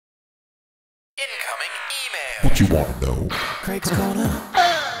Incoming email. What you want to know? Craig's Corner.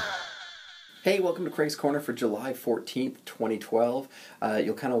 Hey, welcome to Craig's Corner for July 14th, 2012.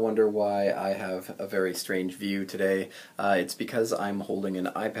 You'll kind of wonder why I have a very strange view today. It's because I'm holding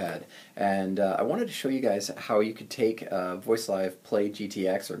an iPad, and I wanted to show you guys how you could take VoiceLive Play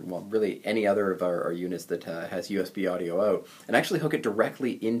GTX, or well, really any other of our units that has USB audio out, and actually hook it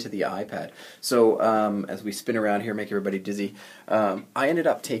directly into the iPad. So as we spin around here, make everybody dizzy, I ended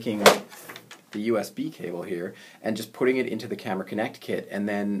up taking the USB cable here and just putting it into the Camera Connect kit, and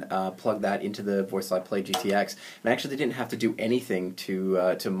then plug that into the VoiceLive Play GTX. And I actually didn't have to do anything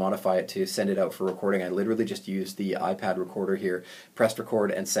to modify it to send it out for recording. I literally just used the iPad recorder here, pressed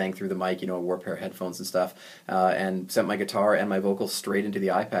record, and sang through the mic, you know, wore a pair of headphones and stuff, and sent my guitar and my vocals straight into the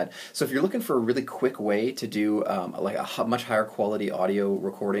iPad. So if you're looking for a really quick way to do like a much higher quality audio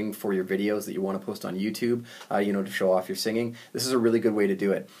recording for your videos that you want to post on YouTube, you know, to show off your singing, this is a really good way to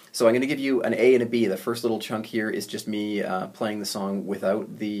do it. So I'm going to give you an A and a B. The first little chunk here is just me playing the song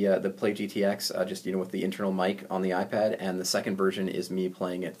without the Play GTX, just, you know, with the internal mic on the iPad, and the second version is me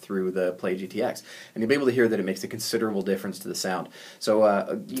playing it through the Play GTX. And you'll be able to hear that it makes a considerable difference to the sound. So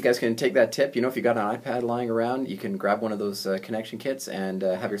you guys can take that tip. You know, if you got an iPad lying around, you can grab one of those connection kits and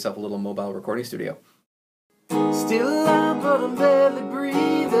have yourself a little mobile recording studio. Still alive, but I'm barely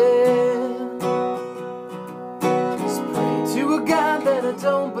breathing. Just pray to a God that I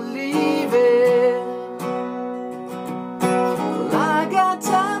don't believe in. Well, I got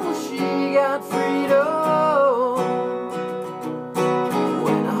time, well, she got freedom.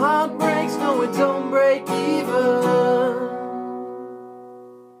 When a heart breaks, no, it don't break even.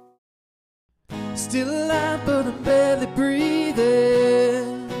 Still alive, but I'm barely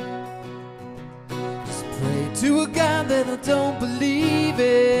breathing. Just pray to a God that I don't believe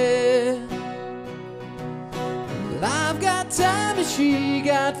in. Well, I've got time and she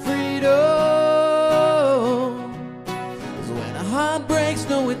got freedom. 'Cause when a heart breaks,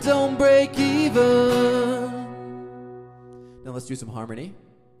 no, it don't break even. Now let's do some harmony.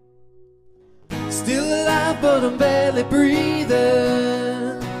 Still alive, but I'm barely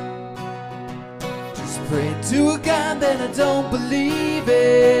breathing. Just pray to a God that I don't believe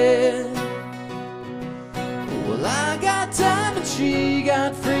in. Well, I got time and she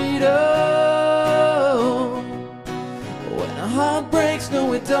got freedom. When a heart breaks,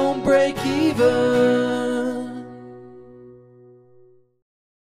 no, it don't break even.